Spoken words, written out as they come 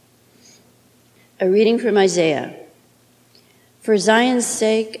A reading from Isaiah. For Zion's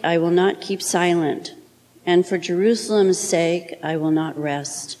sake I will not keep silent, and for Jerusalem's sake I will not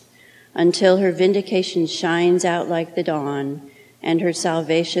rest, until her vindication shines out like the dawn, and her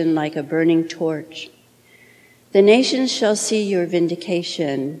salvation like a burning torch. The nations shall see your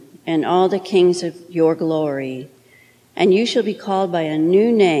vindication, and all the kings of your glory, and you shall be called by a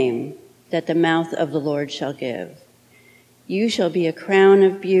new name that the mouth of the Lord shall give. You shall be a crown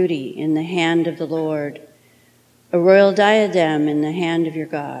of beauty in the hand of the Lord, a royal diadem in the hand of your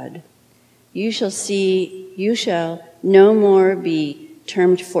God. You shall no more be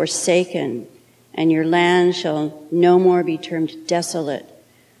termed forsaken, and your land shall no more be termed desolate,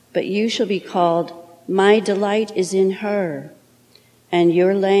 but you shall be called, my delight is in her, and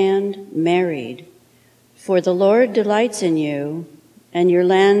your land married. For the Lord delights in you, and your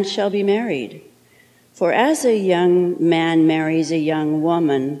land shall be married. For as a young man marries a young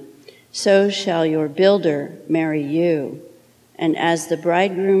woman, so shall your builder marry you. And as the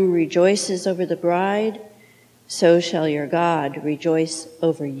bridegroom rejoices over the bride, so shall your God rejoice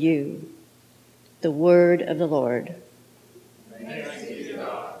over you. The word of the Lord. Thanks be to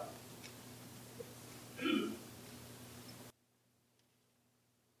God.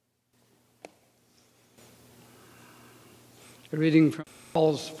 A reading from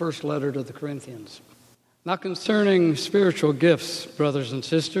Paul's first letter to the Corinthians. Now concerning spiritual gifts, brothers and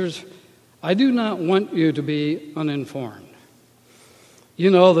sisters, I do not want you to be uninformed. You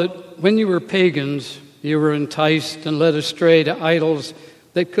know that when you were pagans, you were enticed and led astray to idols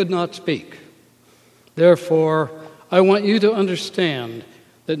that could not speak. Therefore, I want you to understand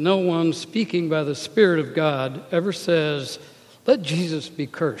that no one speaking by the Spirit of God ever says, let Jesus be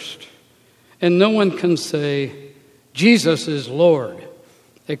cursed. And no one can say, Jesus is Lord,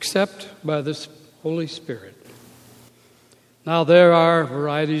 except by the Holy Spirit. Now there are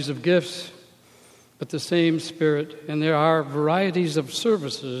varieties of gifts, but the same Spirit, and there are varieties of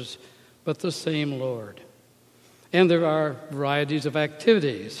services, but the same Lord. And there are varieties of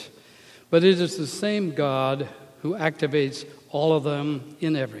activities, but it is the same God who activates all of them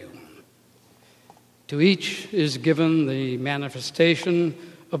in everyone. To each is given the manifestation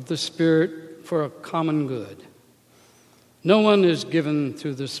of the Spirit for a common good. No one is given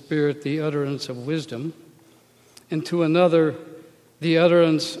through the Spirit the utterance of wisdom, and to another the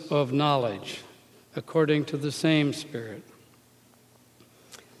utterance of knowledge, according to the same Spirit.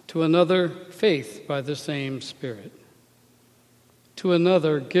 To another, faith by the same Spirit. To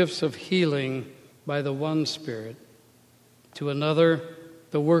another, gifts of healing by the one Spirit. To another,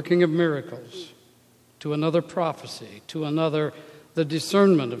 the working of miracles. To another, prophecy. To another, the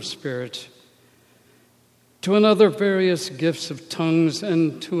discernment of spirits. To another, various gifts of tongues,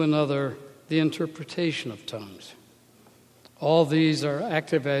 and to another, the interpretation of tongues. All these are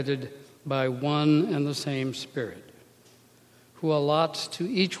activated by one and the same Spirit, who allots to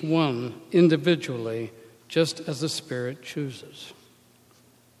each one individually, just as the Spirit chooses.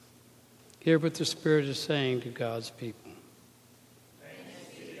 Hear what the Spirit is saying to God's people. Thanks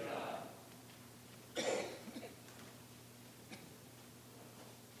be to God.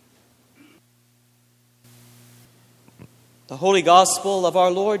 The Holy Gospel of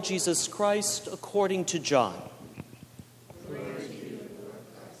our Lord Jesus Christ according to John.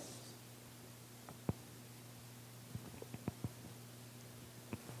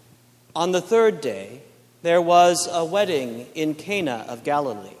 On the third day, there was a wedding in Cana of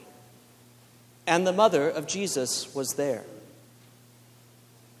Galilee, and the mother of Jesus was there.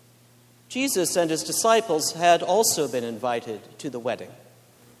 Jesus and his disciples had also been invited to the wedding.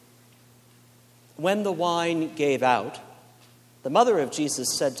 When the wine gave out, the mother of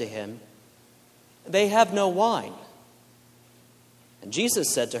Jesus said to him, "They have no wine." And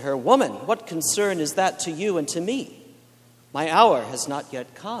Jesus said to her, "Woman, what concern is that to you and to me? My hour has not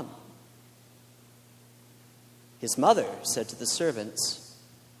yet come." His mother said to the servants,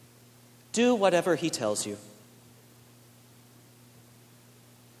 "Do whatever he tells you."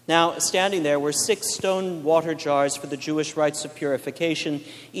 Now, standing there were 6 stone water jars for the Jewish rites of purification,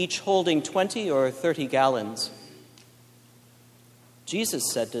 each holding 20 or 30 gallons.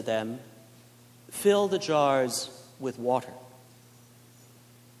 Jesus said to them, "Fill the jars with water."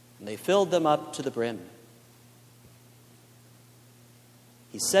 And they filled them up to the brim.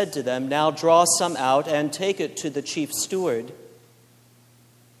 He said to them, "Now draw some out and take it to the chief steward."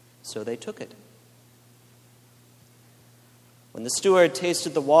 So they took it. When the steward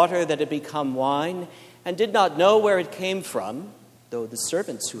tasted the water that had become wine and did not know where it came from, though the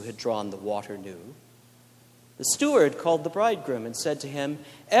servants who had drawn the water knew, the steward called the bridegroom and said to him,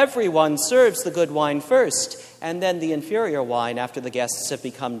 "Everyone serves the good wine first, and then the inferior wine after the guests have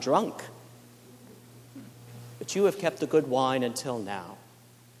become drunk. but you have kept the good wine until now."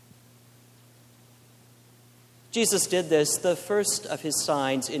 Jesus did this, the first of his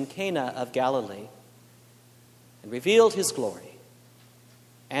signs, in Cana of Galilee, and revealed his glory,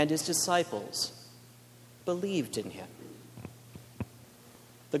 and his disciples believed in him.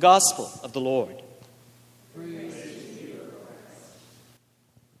 The Gospel of the Lord. Praise to you, Christ.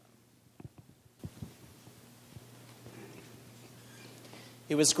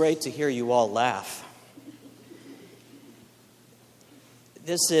 It was great to hear you all laugh.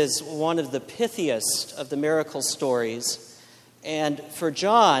 This is one of the pithiest of the miracle stories, and for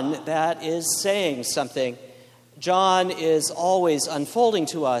John, that is saying something. John is always unfolding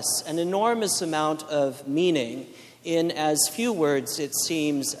to us an enormous amount of meaning in as few words, it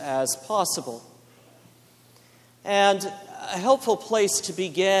seems, as possible. And a helpful place to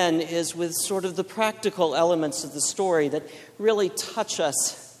begin is with sort of the practical elements of the story that really touch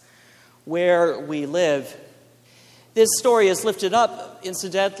us where we live. This story is lifted up,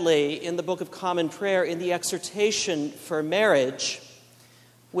 incidentally, in the Book of Common Prayer in the exhortation for marriage,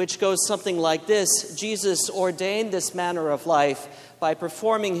 which goes something like this: Jesus ordained this manner of life by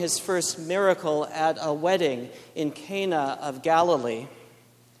performing his first miracle at a wedding in Cana of Galilee.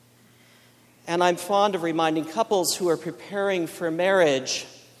 And I'm fond of reminding couples who are preparing for marriage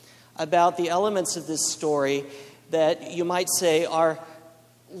about the elements of this story that you might say are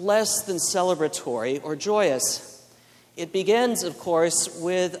less than celebratory or joyous. It begins, of course,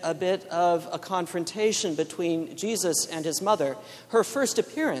 with a bit of a confrontation between Jesus and his mother. Her first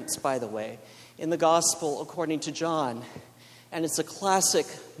appearance, by the way, in the Gospel according to John. And it's a classic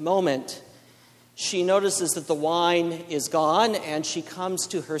moment. She notices that the wine is gone, and she comes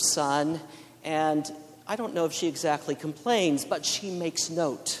to her son, and I don't know if she exactly complains, but she makes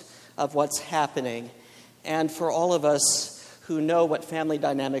note of what's happening. And for all of us who know what family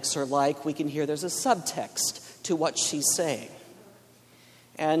dynamics are like, we can hear there's a subtext to what she's saying.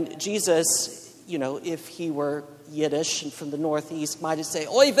 And Jesus, if he were Yiddish and from the Northeast, might say,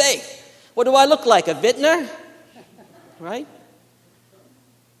 "Oy vey, what do I look like, a vintner?" Right?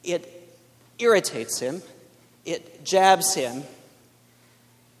 It irritates him. It jabs him.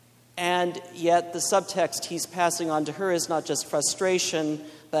 And yet the subtext he's passing on to her is not just frustration,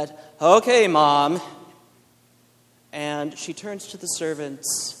 but, "Okay, Mom." And she turns to the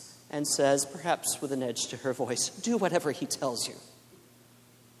servants and says, perhaps with an edge to her voice, "Do whatever he tells you."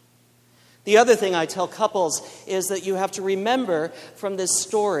 The other thing I tell couples is that you have to remember from this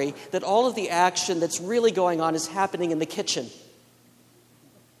story that all of the action that's really going on is happening in the kitchen.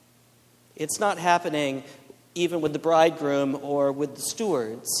 It's not happening even with the bridegroom or with the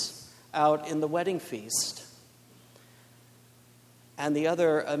stewards out in the wedding feast. And the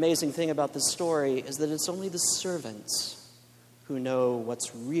other amazing thing about this story is that it's only the servants who know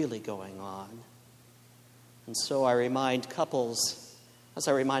what's really going on. And so I remind couples, as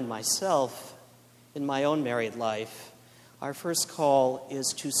I remind myself in my own married life, our first call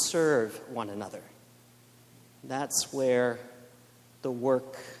is to serve one another. That's where the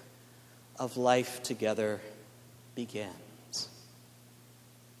work of life together begins.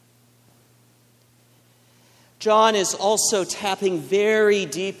 John is also tapping very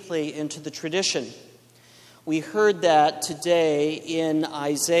deeply into the tradition. We heard that today in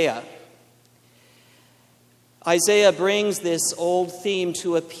Isaiah. Isaiah brings this old theme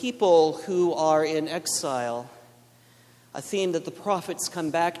to a people who are in exile, a theme that the prophets come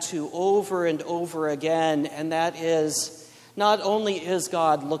back to over and over again, and that is, not only is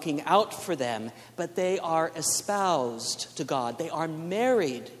God looking out for them, but they are espoused to God. They are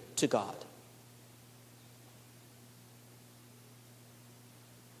married to God.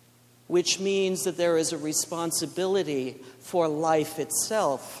 Which means that there is a responsibility for life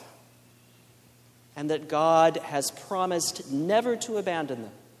itself, and that God has promised never to abandon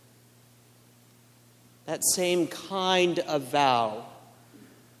them. That same kind of vow,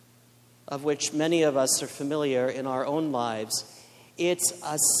 of which many of us are familiar in our own lives, it's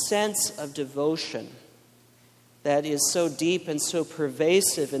a sense of devotion that is so deep and so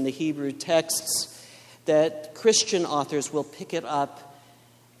pervasive in the Hebrew texts that Christian authors will pick it up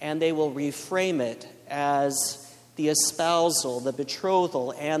and they will reframe it as the espousal, the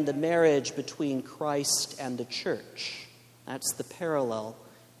betrothal, and the marriage between Christ and the church. That's the parallel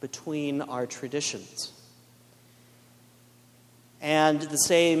between our traditions. And the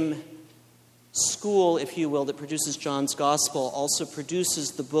same school, if you will, that produces John's Gospel also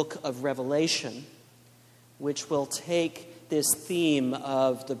produces the book of Revelation, which will take this theme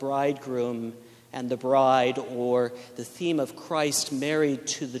of the bridegroom and the bride, or the theme of Christ married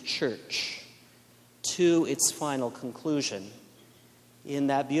to the church, to its final conclusion in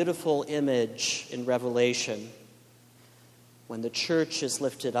that beautiful image in Revelation when the church is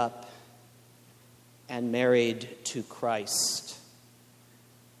lifted up and married to Christ.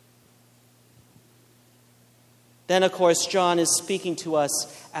 Then, of course, John is speaking to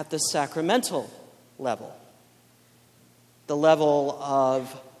us at the sacramental level, the level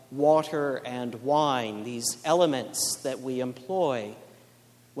of water and wine, these elements that we employ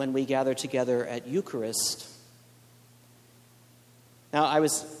when we gather together at Eucharist. Now, I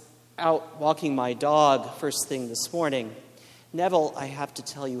was out walking my dog first thing this morning. Neville, I have to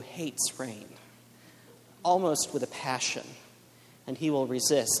tell you, hates rain, almost with a passion, and he will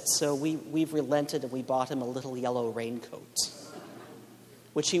resist. So we've relented and we bought him a little yellow raincoat,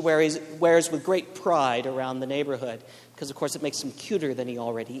 which he wears with great pride around the neighborhood, because, of course, it makes him cuter than he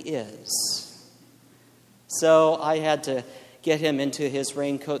already is. So I had to get him into his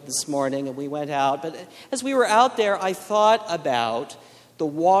raincoat this morning, and we went out. But as we were out there, I thought about the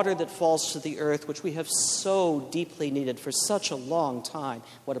water that falls to the earth, which we have so deeply needed for such a long time.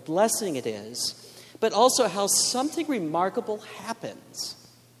 What a blessing it is. But also how something remarkable happens.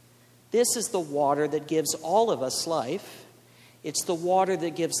 This is the water that gives all of us life. It's the water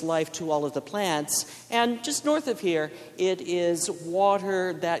that gives life to all of the plants. And just north of here, it is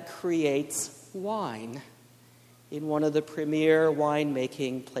water that creates wine in one of the premier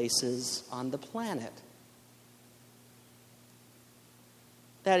winemaking places on the planet.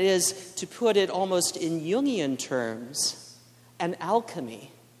 That is, to put it almost in Jungian terms, an alchemy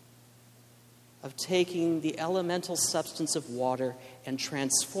of taking the elemental substance of water and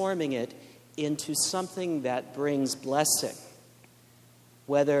transforming it into something that brings blessing,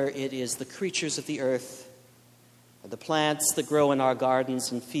 whether it is the creatures of the earth, or the plants that grow in our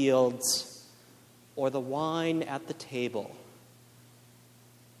gardens and fields, or the wine at the table.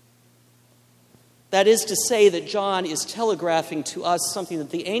 That is to say that John is telegraphing to us something that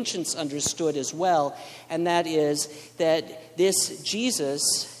the ancients understood as well, and that is that this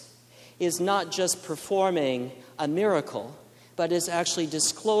Jesus is not just performing a miracle, but is actually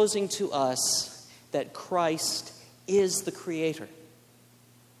disclosing to us that Christ is the Creator,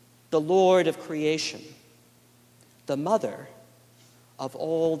 the Lord of creation, the mother of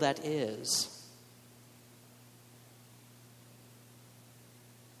all that is.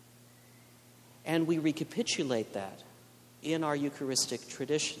 And we recapitulate that in our Eucharistic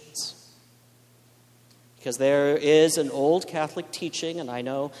traditions. Because there is an old Catholic teaching, and I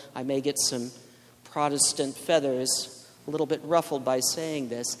know I may get some Protestant feathers a little bit ruffled by saying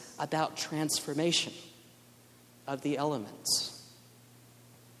this, about transformation of the elements.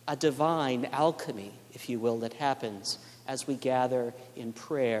 A divine alchemy, if you will, that happens as we gather in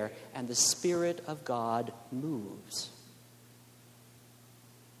prayer and the Spirit of God moves.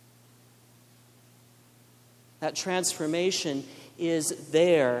 That transformation is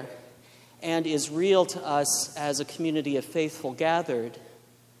there and is real to us as a community of faithful gathered,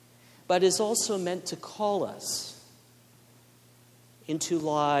 but is also meant to call us into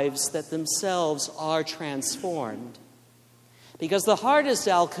lives that themselves are transformed. Because the hardest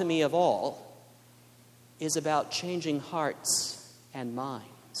alchemy of all is about changing hearts and minds.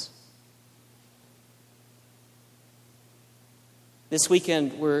 This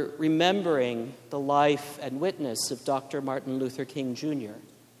weekend, we're remembering the life and witness of Dr. Martin Luther King Jr.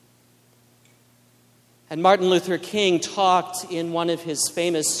 And Martin Luther King talked in one of his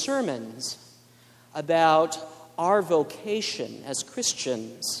famous sermons about our vocation as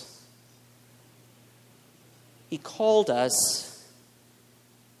Christians. He called us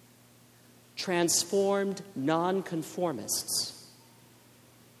transformed nonconformists,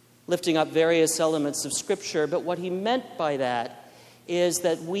 lifting up various elements of Scripture. But what he meant by that is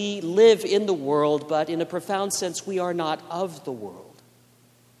that we live in the world, but in a profound sense, we are not of the world.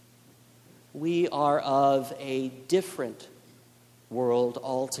 We are of a different world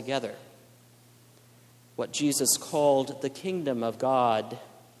altogether. What Jesus called the kingdom of God.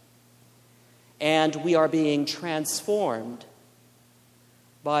 And we are being transformed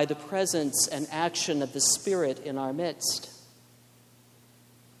by the presence and action of the Spirit in our midst.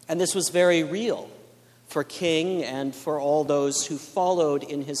 And this was very real for King and for all those who followed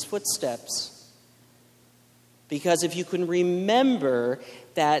in his footsteps. Because if you can remember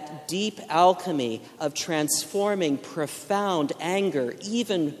that deep alchemy of transforming profound anger,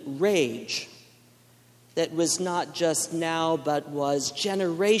 even rage, that was not just now but was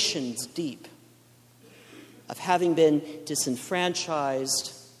generations deep, of having been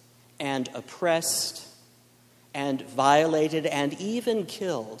disenfranchised and oppressed and violated and even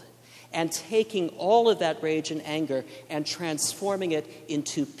killed, and taking all of that rage and anger and transforming it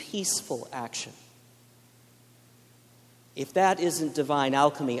into peaceful action. If that isn't divine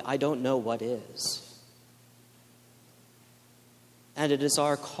alchemy, I don't know what is. And it is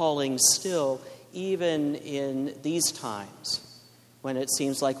our calling still, even in these times, when it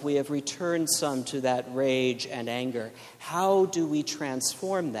seems like we have returned some to that rage and anger. How do we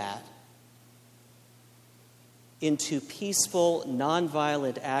transform that into peaceful,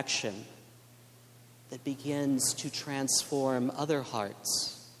 nonviolent action that begins to transform other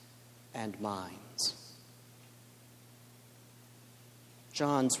hearts and minds?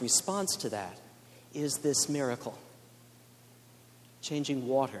 John's response to that is this miracle, changing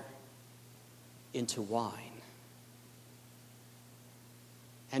water into wine.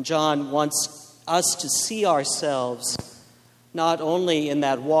 And John wants us to see ourselves not only in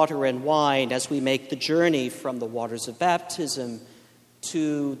that water and wine as we make the journey from the waters of baptism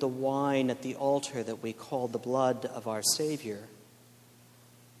to the wine at the altar that we call the blood of our Savior,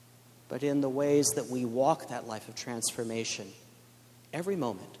 but in the ways that we walk that life of transformation every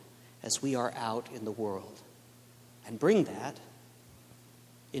moment as we are out in the world, and bring that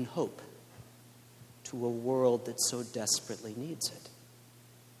in hope to a world that so desperately needs it.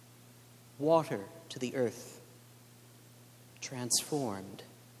 Water to the earth, transformed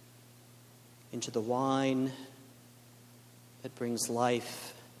into the wine that brings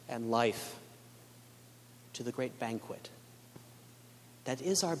life and life to the great banquet that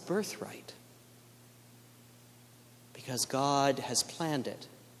is our birthright, because God has planned it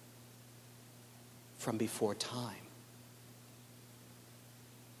from before time.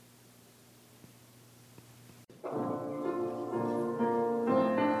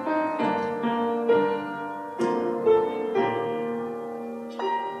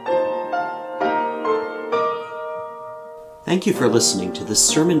 Thank you for listening to this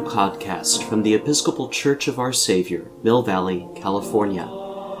sermon podcast from the Episcopal Church of Our Savior, Mill Valley, California.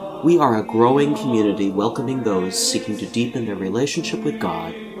 We are a growing community welcoming those seeking to deepen their relationship with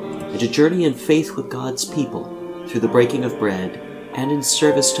God and to journey in faith with God's people through the breaking of bread and in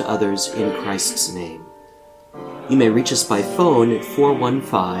service to others in Christ's name. You may reach us by phone at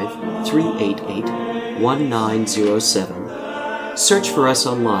 415-388-1907, search for us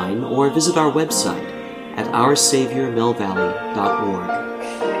online, or visit our website at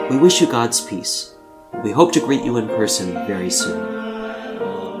oursaviormillvalley.org. We wish you God's peace. We hope to greet you in person very soon.